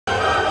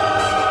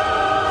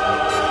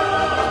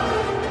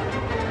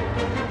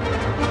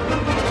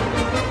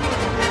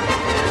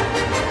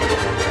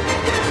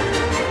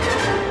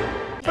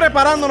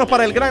preparándonos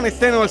para el gran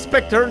estreno de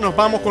SPECTRE, nos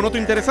vamos con otro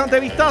interesante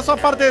vistazo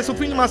aparte de su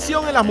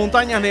filmación en las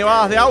montañas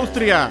nevadas de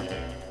Austria.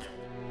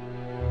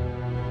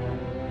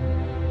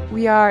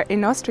 We are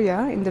in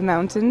Austria, in the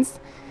mountains,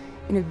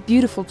 in a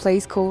beautiful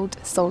place called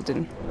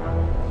Solden.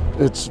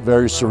 It's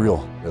very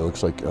surreal. It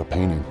looks like a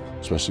painting,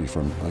 especially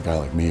from a guy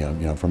like me.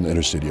 I'm from the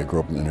inner city. I grew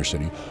up in the inner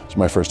city. It's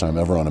my first time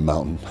ever on a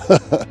mountain.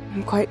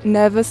 I'm quite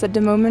nervous at the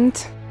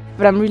moment,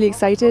 but I'm really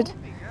excited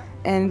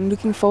and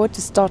looking forward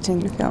to starting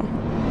the film.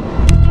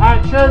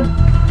 Action!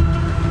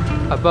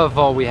 Above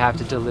all, we have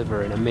to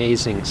deliver an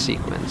amazing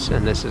sequence,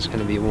 and this is going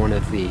to be one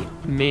of the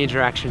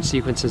major action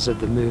sequences of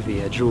the movie,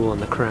 a jewel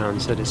in the crown,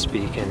 so to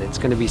speak, and it's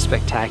going to be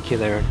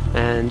spectacular,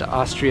 and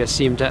Austria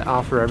seemed to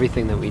offer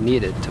everything that we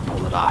needed to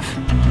pull it off.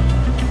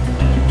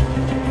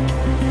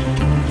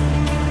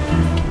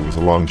 It was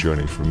a long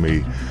journey for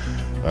me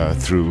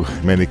through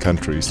many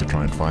countries to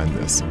try and find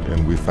this,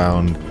 and we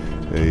found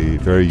a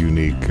very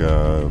unique,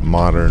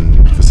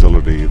 modern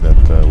facility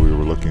that we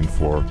were looking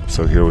for.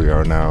 So here we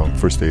are now,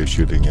 first day of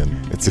shooting, and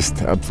it's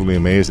just absolutely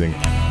amazing.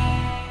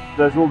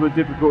 There's all the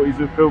difficulties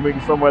of filming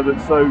somewhere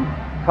that's so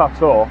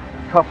cut off,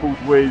 coupled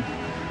with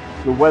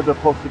the weather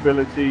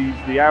possibilities,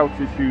 the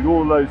altitude,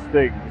 all those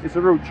things. It's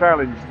a real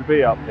challenge to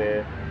be up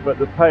here, but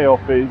the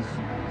payoff is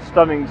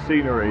stunning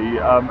scenery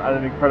and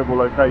an incredible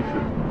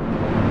location.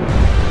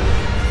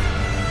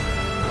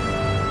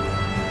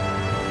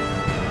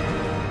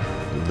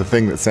 The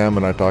thing that Sam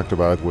and I talked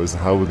about was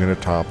how we're going to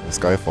top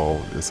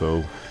Skyfall,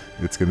 so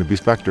it's going to be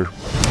SPECTRE.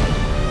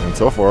 And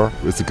so far,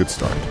 it's a good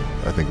start.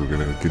 I think we're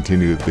going to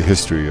continue the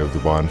history of the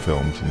Bond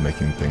films and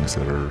making things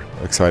that are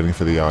exciting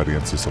for the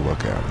audiences to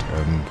look at.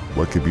 And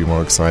what could be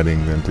more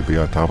exciting than to be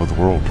on top of the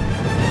world?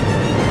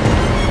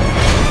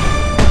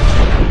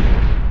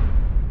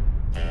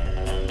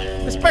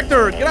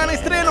 SPECTRE, gran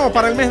estreno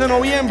para el mes de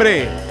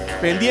noviembre.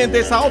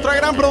 Pendientes a otra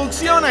gran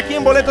producción aquí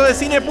en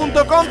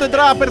boletodecine.com, tu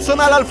entrada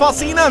personal al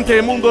fascinante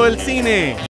mundo del cine.